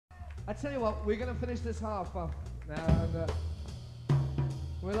I tell you what, we're going to finish this half up now, and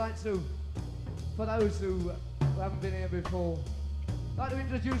we'd like to, for those who haven't been here before, I'd like to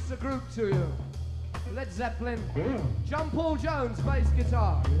introduce the group to you. Led Zeppelin, John Paul Jones, bass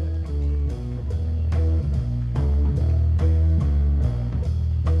guitar.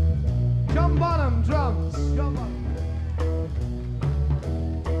 John Bonham, drums. John Bonham.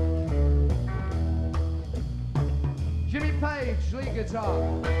 Jimmy Page, lead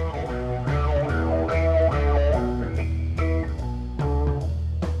guitar.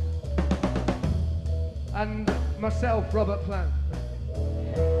 And myself, Robert Plant.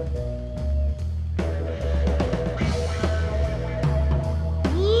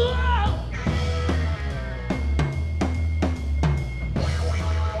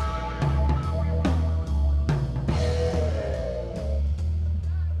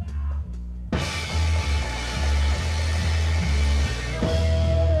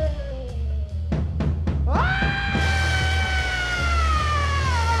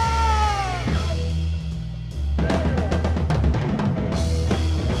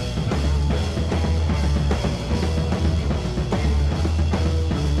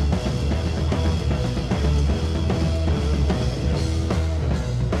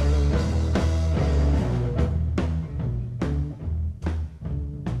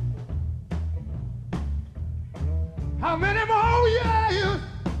 How many more years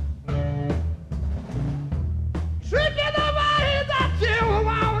tricking the way that you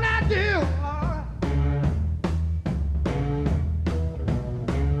wanna do?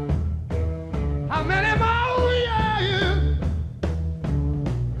 How many more years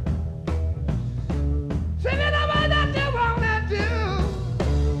tricking the way that you wanna do?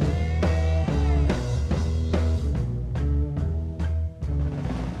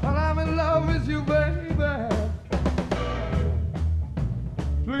 Well, I'm in love with you, baby.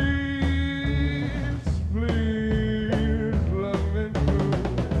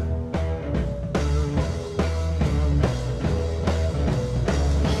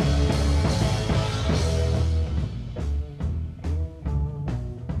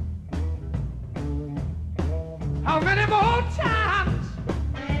 How many more times?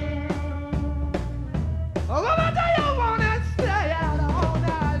 Oh, do you wanna stay out all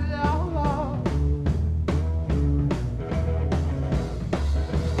night long?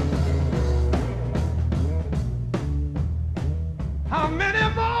 How many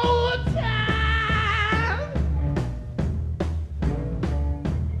more times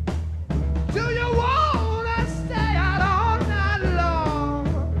do you wanna stay out all night long?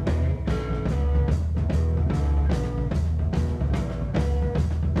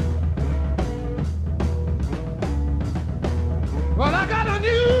 Well, I got a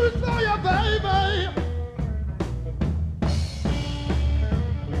news for you, baby.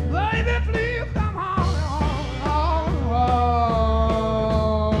 Baby, please come on.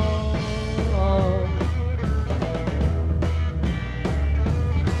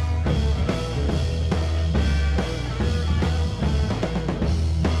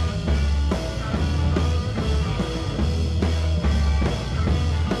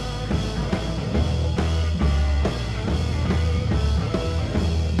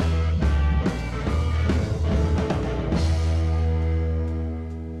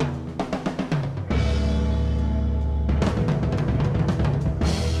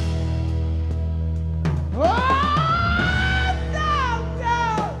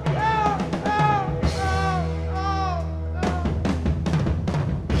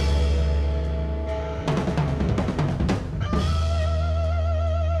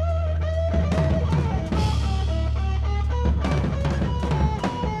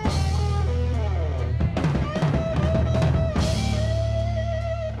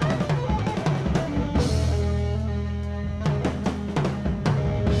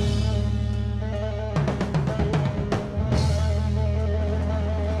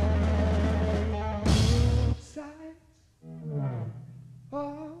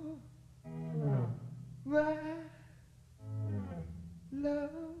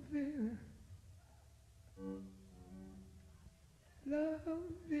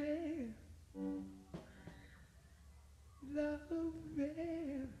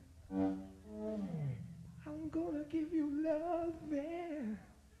 Loving, I'm gonna give you loving.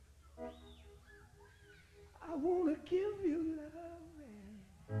 I wanna give you loving.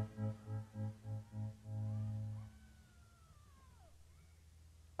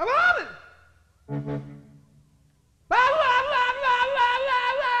 I'm on it.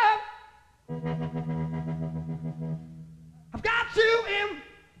 I've got you in.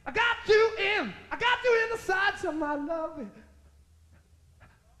 I got you in. I got you in the sides of my loving.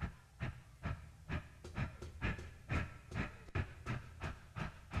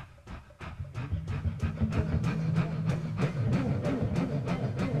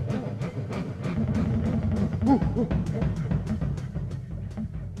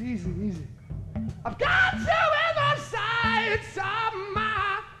 Easy, easy. I've got you in the sights of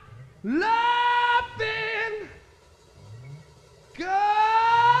my loving girl.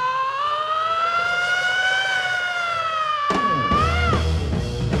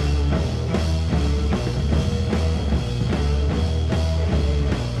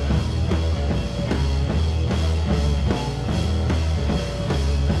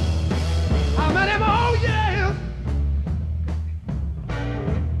 How many more years?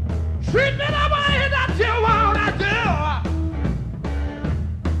 Treat me the way that you wanna do.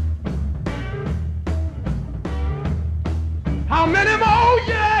 How many more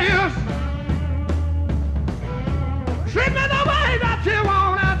years? Treat me the way that you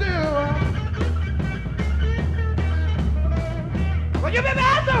wanna do. Will you be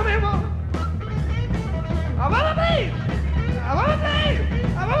bad to me, woman? I wanna be. I wanna be.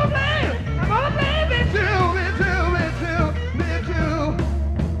 I wanna be. I wanna be. Me too. Me too. Me too. Me too.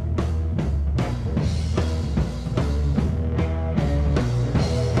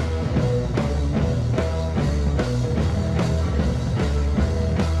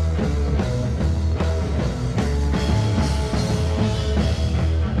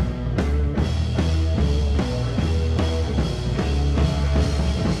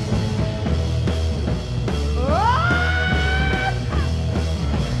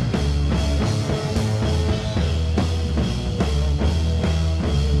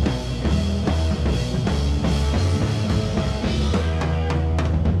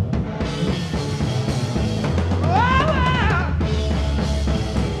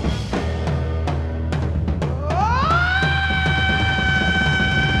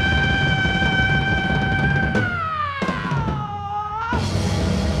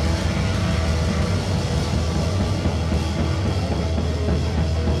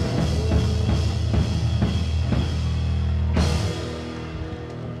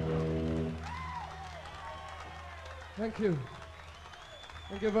 Thank you.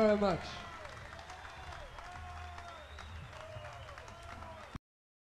 Thank you very much.